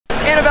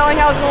Anna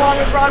Bellinghausen along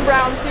with Ron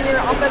Brown, Senior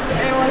Offensive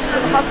Analyst for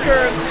the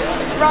Huskers.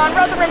 Ron,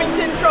 we're at the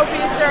Remington Trophy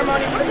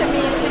ceremony. What does it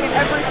mean seeing it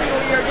every single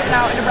year getting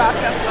out in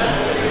Nebraska?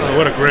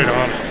 What a great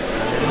honor.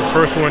 The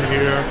first one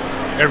here,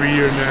 every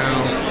year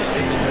now.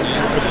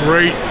 It's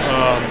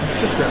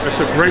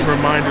a great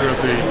reminder of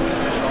the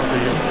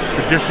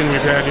tradition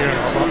we've had here,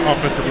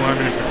 offensive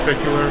linemen in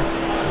particular.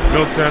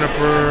 Milt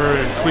Tenneper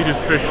and Cletus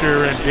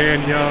Fisher and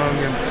Dan Young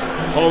and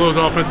all those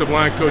offensive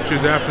line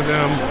coaches after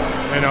them,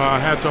 and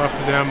hats off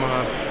to them.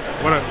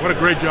 What a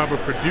great job of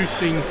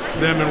producing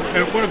them,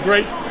 and what a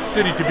great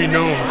city to be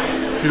known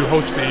to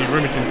host the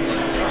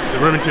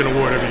Remington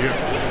Award every year.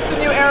 It's a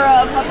new era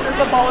of Husker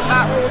football with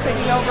Matt Rhule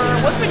taking over.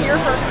 What's been your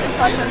first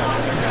impression?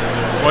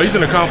 Well, he's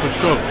an accomplished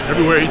coach.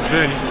 Everywhere he's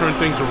been, he's turned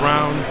things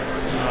around.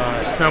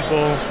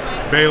 Temple,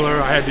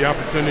 Baylor. I had the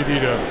opportunity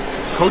to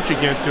coach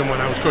against him when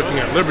I was coaching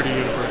at Liberty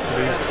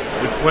University.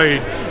 We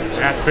played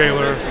at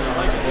Baylor,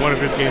 one of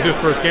his games, his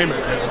first game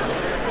at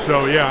Baylor.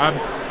 So yeah,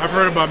 I've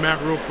heard about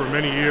Matt Rhule for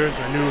many years.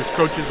 I knew his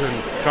coaches in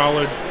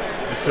college,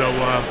 and so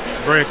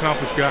very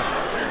accomplished guy.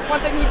 One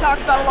thing he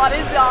talks about a lot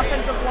is the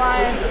offensive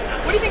line.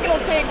 What do you think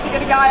it'll take to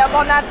get a guy up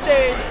on that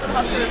stage for the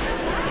Huskers?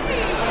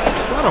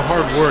 A lot of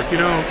hard work. You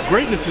know,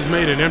 greatness is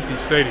made in empty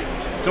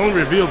stadiums. It's only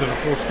revealed in a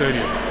full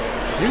stadium.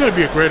 If you're going to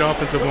be a great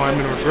offensive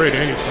lineman or great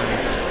anything,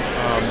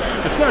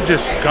 it's not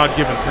just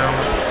God-given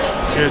talent.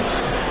 It's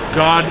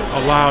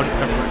God-allowed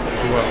effort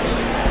as well.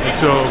 And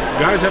so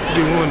guys have to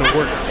be willing to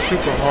work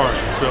super hard.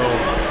 So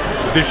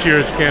this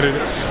year's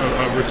candidate,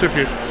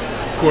 recipient,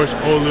 of course,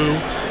 Olu.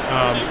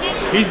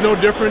 He's no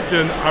different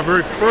than our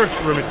very first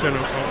Remington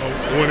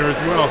winner as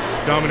well,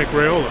 Dominic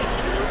Raiola.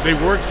 They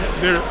worked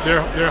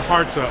their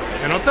hearts out,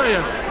 and I'll tell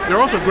you,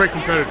 they're also great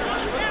competitors.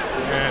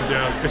 And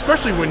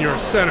especially when you're a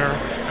center,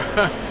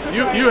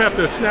 you have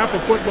to snap a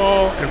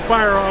football and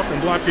fire off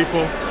and block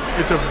people.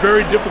 It's a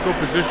very difficult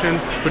position,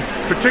 but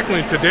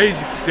particularly in today's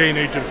day and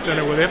age of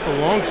center, where they have to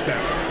long snap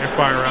and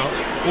fire out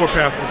or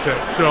pass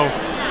protect. So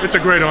it's a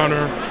great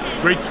honor,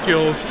 great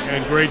skills,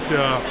 and great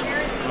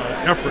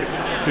effort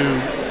to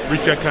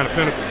reach that kind of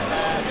pinnacle.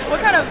 What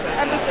kind of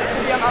emphasis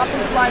will be on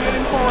offensive line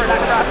moving forward at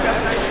Nebraska?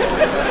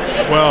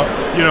 Well,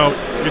 you know,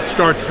 it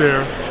starts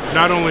there.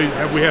 Not only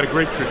have we had a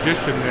great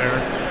tradition there,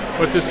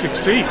 but to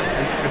succeed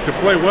and to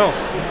play well,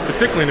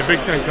 particularly in the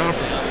Big Ten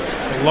Conference.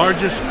 The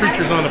largest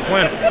creatures on the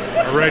planet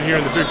are right here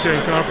in the Big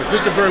Ten Conference.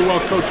 It's a very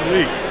well-coached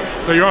league.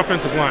 So your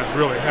offensive line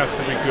really has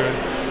to be good,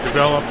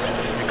 develop,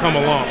 and come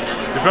along.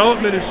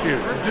 Development is huge.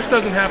 It just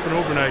doesn't happen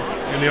overnight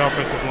in the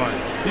offensive line.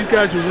 These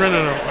guys who win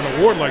an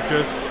award like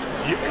this,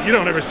 you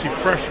don't ever see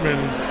freshmen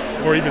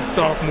or even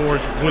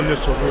sophomores win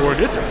this award.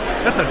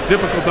 That's a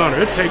difficult honor.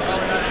 It takes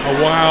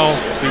a while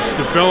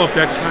to develop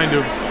that kind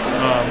of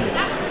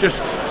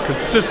just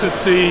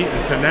consistency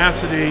and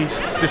tenacity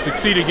to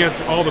succeed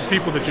against all the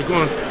people that you're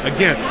going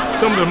against.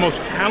 Some of the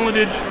most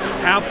talented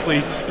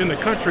athletes in the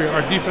country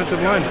are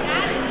defensive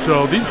linemen.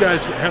 So these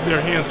guys have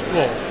their hands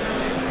full.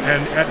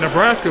 And at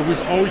Nebraska,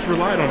 we've always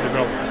relied on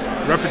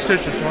development.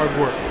 Repetition, hard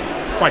work,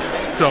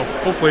 fight. So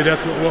hopefully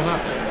that's what we'll have.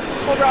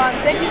 Well, Ron,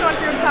 thank you so much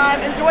for your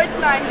time. Enjoy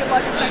tonight and good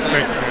luck this next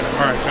season. Thanks, Shannon.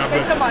 All right, God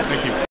bless. Thanks so much.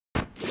 Thank you.